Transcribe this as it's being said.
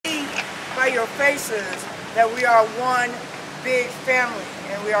by your faces that we are one big family,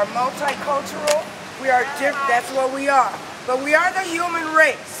 and we are multicultural. We are different. That's what we are. But we are the human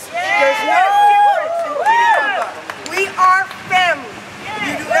race. There's no difference in any of us. We are family. If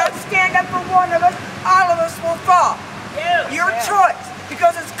you do not stand up for one of us, all of us will fall. Your choice,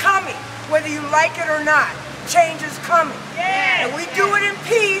 because it's coming, whether you like it or not. Change is coming. And we do it in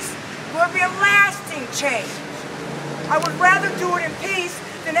peace, it will be a lasting change. I would rather do it in peace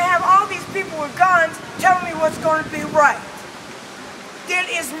than to have all these people with guns telling me what's going to be right. It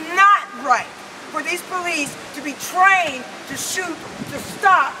is not right for these police to be trained to shoot, to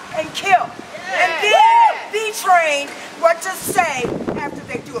stop, and kill. And then be trained what to say after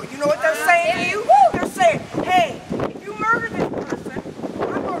they do it. You know what they're saying to you? They're saying, hey, if you murder this person,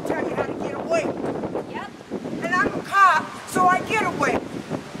 I'm going to tell you how to get away. And I'm a cop, so I get away.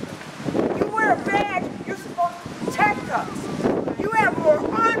 You wear a badge, you're supposed to protect us. You have more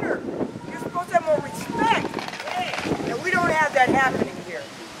honor. You're supposed to have more respect. And we don't have that happening here.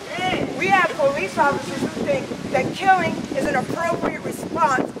 We have police officers who think that killing is an appropriate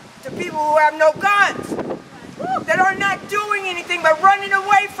response to people who have no guns, that are not doing anything but running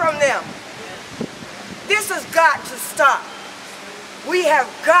away from them. This has got to stop. We have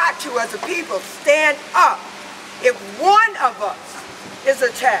got to, as a people, stand up. If one of us is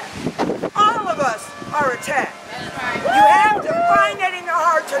attacked, all of us are attacked. You have to find that in your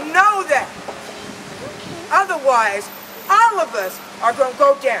heart to know that. Otherwise, all of us are going to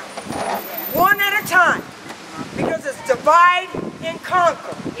go down, one at a time, because it's divide and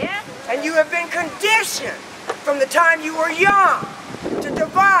conquer. And you have been conditioned from the time you were young to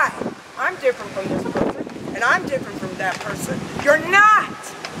divide. I'm different from this person, and I'm different from that person. You're not.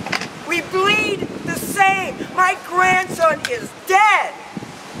 We bleed the same. My grandson is dead.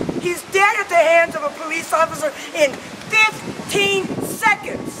 He's dead at the hands of a police officer in 15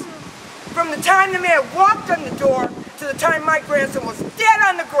 seconds. From the time the man walked in the door to the time my grandson was dead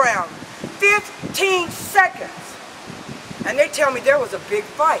on the ground. 15 seconds. And they tell me there was a big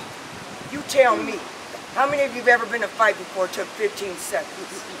fight. You tell me. How many of you have ever been in a fight before it took 15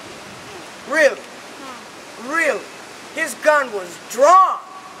 seconds? Really? Really? His gun was drawn.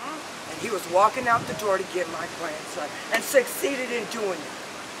 And he was walking out the door to get my grandson and succeeded in doing it.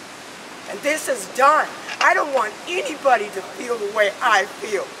 And this is done. I don't want anybody to feel the way I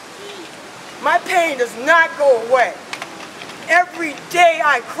feel. My pain does not go away. Every day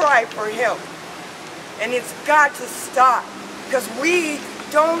I cry for him. And it's got to stop, because we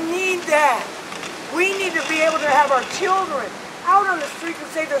don't need that. We need to be able to have our children out on the street and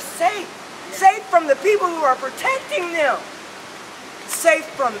say they're safe. Safe from the people who are protecting them. Safe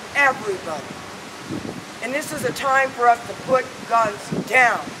from everybody. And this is a time for us to put guns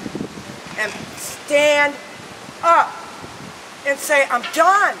down and stand up and say, I'm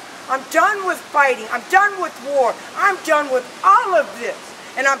done. I'm done with fighting. I'm done with war. I'm done with all of this.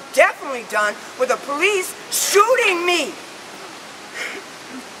 And I'm definitely done with the police shooting me.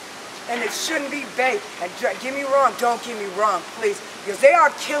 And it shouldn't be bait. And get me wrong, don't get me wrong, please. Because they are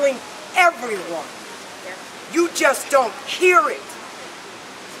killing everyone. You just don't hear it.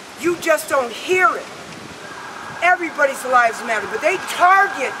 You just don't hear it. Everybody's lives matter. But they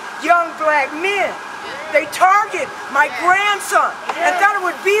target young black men. They target my grandson and thought it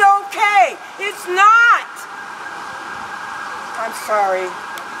would be okay. It's not. I'm sorry.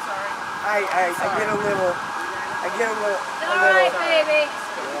 I get a little. Baby.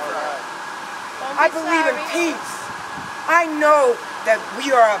 I believe in peace. I know that we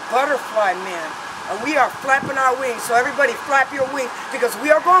are a butterfly man, and we are flapping our wings. So everybody flap your wings, because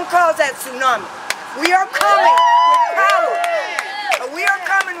we are going to cause that tsunami. We are coming with power. And we are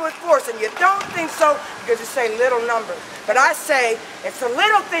coming with force. And you don't think so because you say little numbers. But I say it's the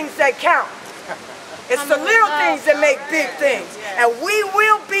little things that count. It's the little things that make big things. And we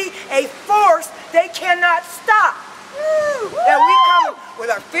will be a force they cannot stop. And we come with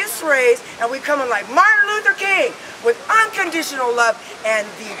our fists raised, and we come in like Martin Luther King with unconditional love and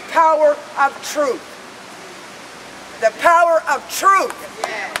the power of truth. The power of truth.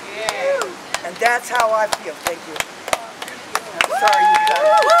 And that's how I feel. Thank you. I'm sorry, you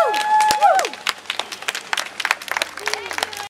guys.